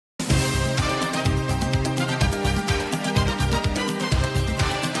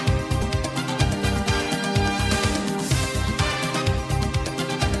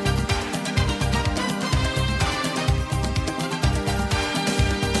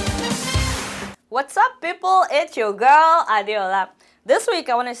What's up, people? It's your girl, Adeola. This week,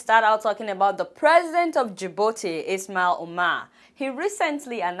 I want to start out talking about the president of Djibouti, Ismail Omar. He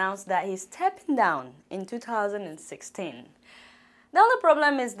recently announced that he's stepping down in 2016. The only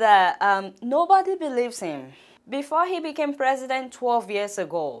problem is that nobody believes him. Before he became president 12 years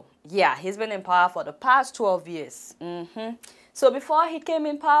ago, yeah, he's been in power for the past 12 years. So before he came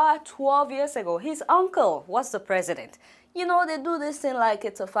in power 12 years ago, his uncle was the president. You know, they do this thing like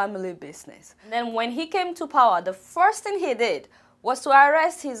it's a family business. Then when he came to power, the first thing he did was to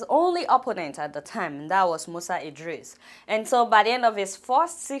arrest his only opponent at the time, and that was Musa Idris. And so by the end of his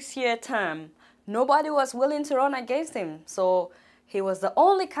first 6-year term, nobody was willing to run against him. So he was the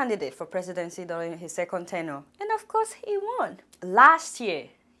only candidate for presidency during his second tenure. And of course, he won. Last year,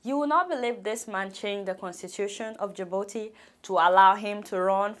 you will not believe this man changed the constitution of Djibouti to allow him to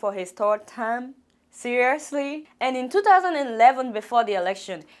run for his third term. Seriously? And in 2011, before the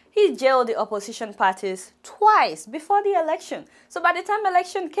election, he jailed the opposition parties twice before the election. So by the time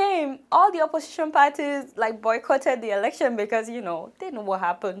election came, all the opposition parties boycotted the election because, you know, they know what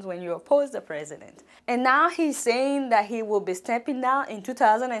happens when you oppose the president. And now he's saying that he will be stepping down in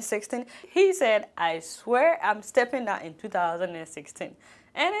 2016. He said, I swear I'm stepping down in 2016.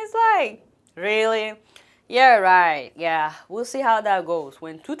 And it's like, really? Yeah, right. Yeah, we'll see how that goes.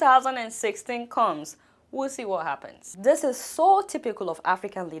 When 2016 comes, we'll see what happens. This is so typical of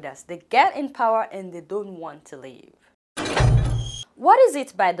African leaders. They get in power and they don't want to leave. What is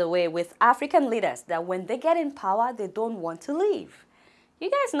it, by the way, with African leaders that when they get in power, they don't want to leave?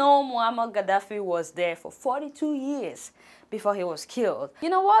 You guys know Muammar Gaddafi was there for 42 years before he was killed. You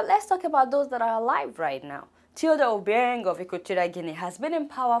know what? Let's talk about those that are alive right now. Theodore Obiang of Equatorial Guinea has been in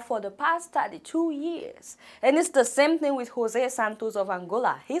power for the past 32 years. And it's the same thing with Jose Santos of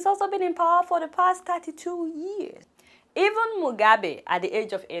Angola. He's also been in power for the past 32 years. Even Mugabe, at the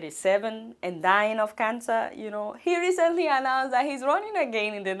age of 87 and dying of cancer, you know, he recently announced that he's running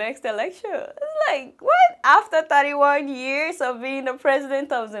again in the next election. It's like, what? After 31 years of being the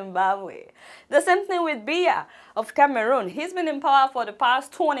president of Zimbabwe. The same thing with Biya of Cameroon. He's been in power for the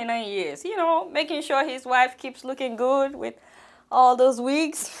past 29 years, you know, making sure his wife keeps looking good with all those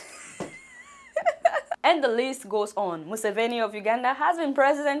wigs. And the list goes on. Museveni of Uganda has been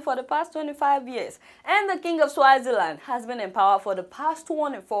president for the past 25 years. And the king of Swaziland has been in power for the past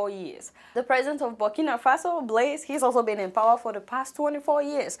 24 years. The president of Burkina Faso, Blaise, he's also been in power for the past 24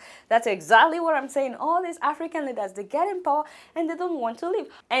 years. That's exactly what I'm saying. All these African leaders, they get in power and they don't want to leave.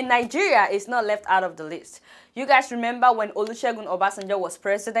 And Nigeria is not left out of the list. You guys remember when Olusegun Obasanjo was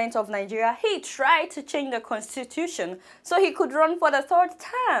president of Nigeria? He tried to change the constitution so he could run for the third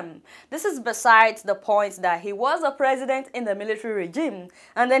term. This is besides the point that he was a president in the military regime,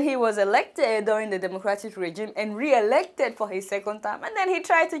 and then he was elected during the democratic regime and re-elected for his second term, and then he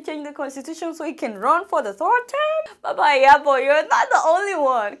tried to change the constitution so he can run for the third term. Baba Yabo, you're not the only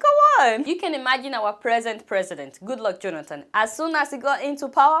one. Come on. You can imagine our present president, Goodluck Jonathan. As soon as he got into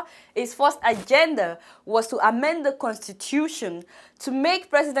power, his first agenda was to amend the constitution to make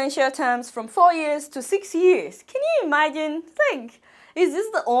presidential terms from 4 years to 6 years. Can you imagine? Think, is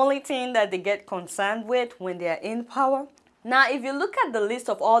this the only thing that they get concerned with when they are in power? Now, if you look at the list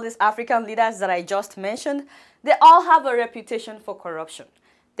of all these African leaders that I just mentioned, they all have a reputation for corruption.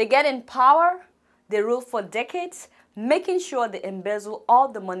 They get in power, they rule for decades, making sure they embezzle all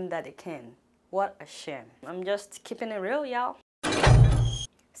the money that they can. What a shame. I'm just keeping it real, y'all.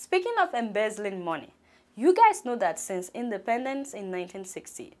 Speaking of embezzling money, you guys know that since independence in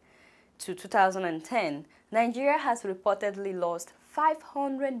 1960 to 2010, Nigeria has reportedly lost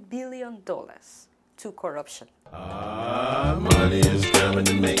 $500 billion to corruption. Money is coming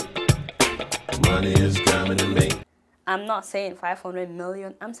to me. Money is coming to me. I'm not saying 500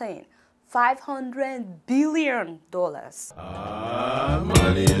 million, I'm saying $500 billion.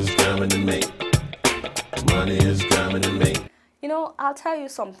 Money is coming to me. Money is coming to me. You know, I'll tell you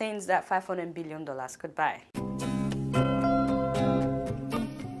some things that $500 billion could buy.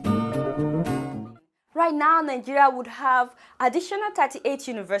 Right now, Nigeria would have additional 38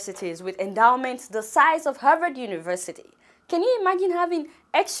 universities with endowments the size of Harvard University. Can you imagine having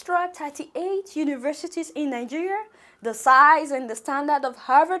extra 38 universities in Nigeria? The size and the standard of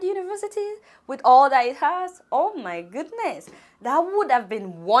Harvard University with all that it has? Oh my goodness, that would have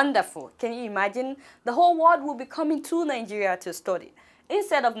been wonderful. Can you imagine? The whole world will be coming to Nigeria to study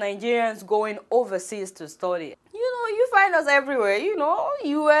instead of Nigerians going overseas to study. You know, you find us everywhere, you know,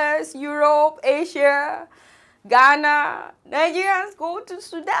 US, Europe, Asia, Ghana. Nigerians go to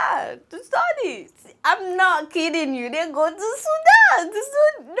Sudan to study. I'm not kidding you. They go to Sudan.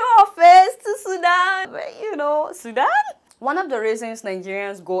 No offense to Sudan, but you know, Sudan? One of the reasons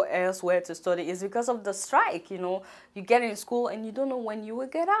Nigerians go elsewhere to study is because of the strike. You know, you get in school and you don't know when you will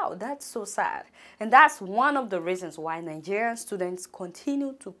get out. That's so sad. And that's one of the reasons why Nigerian students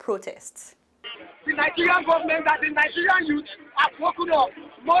continue to protest. The Nigerian government and the Nigerian youth have woken up.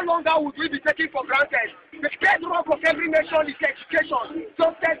 No longer would we be taken for granted. The bedrock of every nation is education.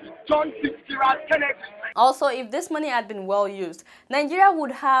 Just said John Fitzgerald Kennedy. Also, if this money had been well used, Nigeria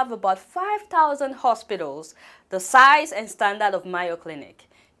would have about 5,000 hospitals, the size and standard of Mayo Clinic.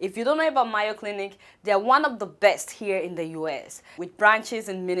 If you don't know about Mayo Clinic, they're one of the best here in the US. With branches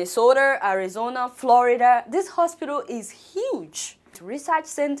in Minnesota, Arizona, Florida, this hospital is huge. Research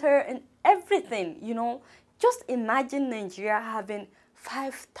center and everything, you know. Just imagine Nigeria having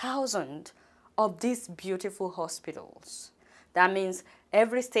 5,000 of these beautiful hospitals. That means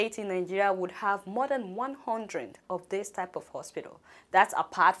every state in Nigeria would have more than 100 of this type of hospital. That's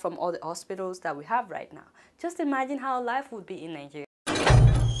apart from all the hospitals that we have right now. Just imagine how life would be in Nigeria.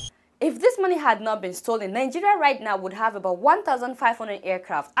 If this money had not been stolen, Nigeria right now would have about 1,500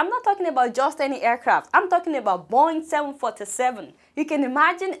 aircraft. I'm not talking about just any aircraft. I'm talking about Boeing 747. You can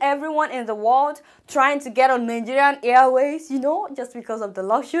imagine everyone in the world trying to get on Nigerian Airways, you know, just because of the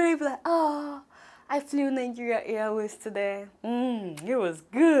luxury. Like, oh, I flew Nigeria Airways today. It was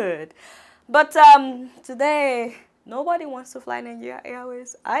good. But today, nobody wants to fly Nigeria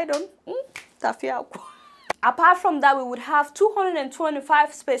Airways. I don't. Apart from that, we would have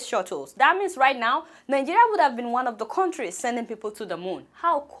 225 space shuttles. That means right now, Nigeria would have been one of the countries sending people to the moon.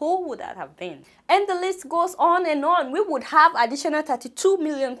 How cool would that have been? And the list goes on and on. We would have additional 32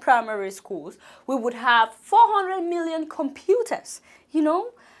 million primary schools. We would have 400 million computers, you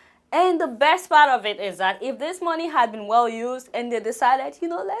know? And the best part of it is that if this money had been well used and they decided, you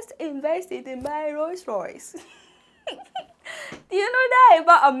know, let's invest it in my Rolls Royce. Do you know that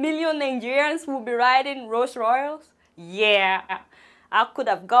about 1 million Nigerians will be riding Rolls Royals? Yeah, I could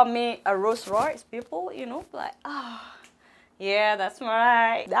have got me a Rolls Royce, people, you know, like, ah, oh, yeah, that's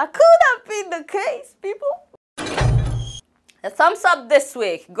right. That could have been the case, people. The thumbs up this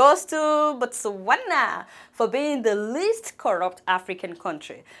week goes to Botswana for being the least corrupt African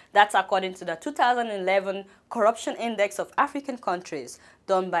country. That's according to the 2011 Corruption Index of African Countries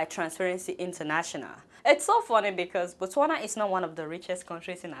done by Transparency International. It's so funny because Botswana is not one of the richest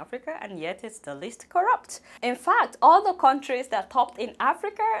countries in Africa, and yet it's the least corrupt. In fact, all the countries that topped in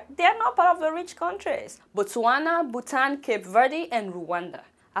Africa, they're not part of the rich countries. Botswana, Bhutan, Cape Verde, and Rwanda.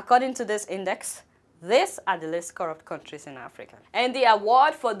 According to this index, these are the least corrupt countries in Africa. And the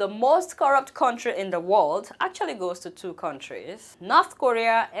award for the most corrupt country in the world actually goes to two countries, North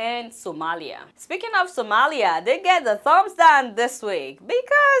Korea and Somalia. Speaking of Somalia, they get the thumbs down this week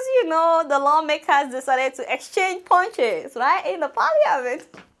because, you know, the lawmakers decided to exchange punches, right, in the parliament.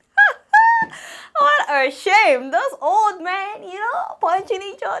 What a shame. Those old men, you know, punching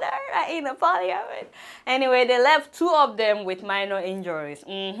each other right in the parliament. Anyway, they left two of them with minor injuries.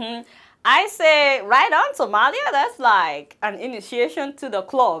 I say right on, Somalia, that's like an initiation to the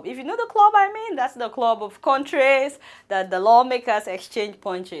club. If you know the club I mean, that's the club of countries that the lawmakers exchange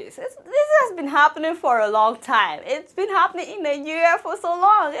punches. This has been happening for a long time. It's been happening in Nigeria for so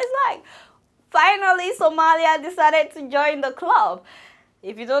long. It's like, finally Somalia decided to join the club.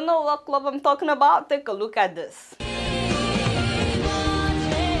 If you don't know what club I'm talking about, take a look at this.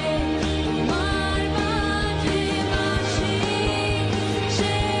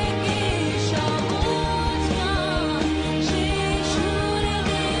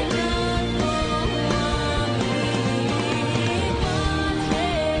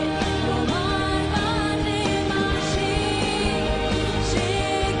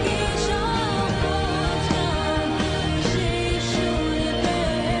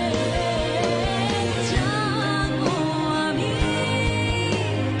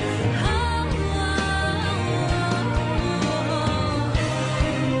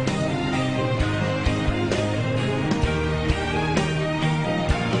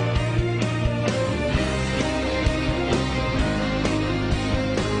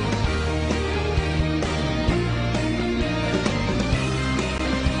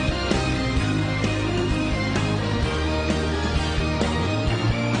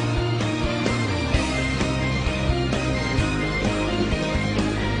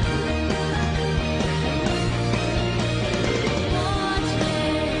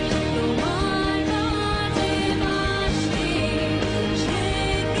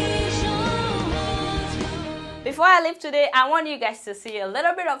 Before I leave today, I want you guys to see a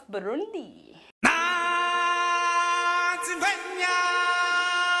little bit of Burundi.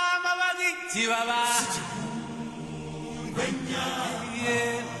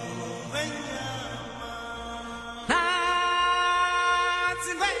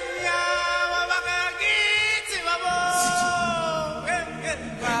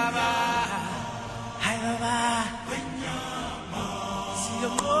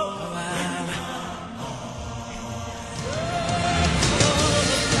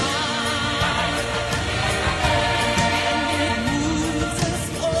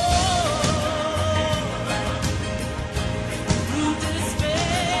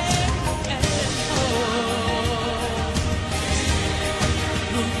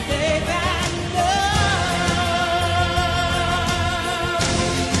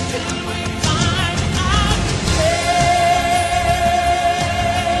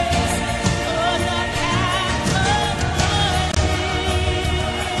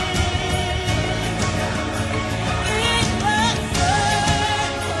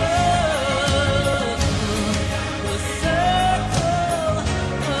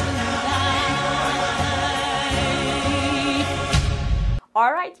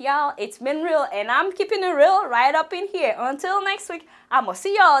 Alright, y'all, it's been real, and I'm keeping it real right up in here. Until next week, I'ma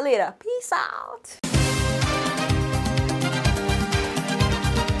see y'all later. Peace out.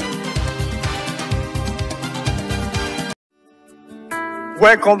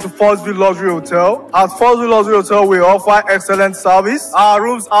 Welcome to Forstview Luxury Hotel. At Forstview Luxury Hotel, we offer excellent service. Our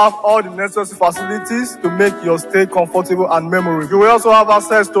rooms have all the necessary facilities to make your stay comfortable and memorable. You will also have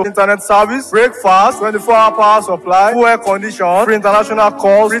access to internet service, breakfast, 24-hour power supply, full air condition, free international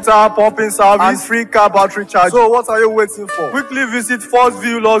calls, free tire pumping service, and free car battery charge. So what are you waiting for? Quickly visit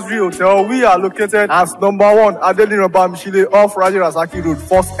Forstview Luxury Hotel. We are located at number 1 Adeola off Raji Rasaki Road,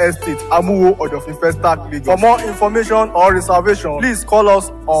 First Estate, Amuwo, Odofin Festac, Lagos. For more information or reservation, please call us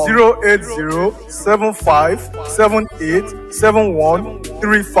on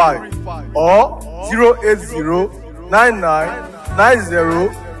 08075787135 or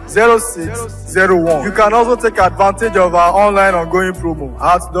 08099900601. You can also take advantage of our online ongoing promo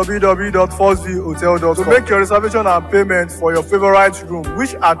at www.forceviewhotel.com to make your reservation and payment for your favorite room,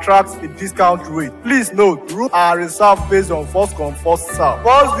 which attracts a discount rate. Please note, rooms are reserved based on first come, first serve.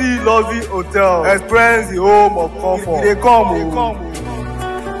 Forstview Luxury Hotel. Experience the home of comfort. They come.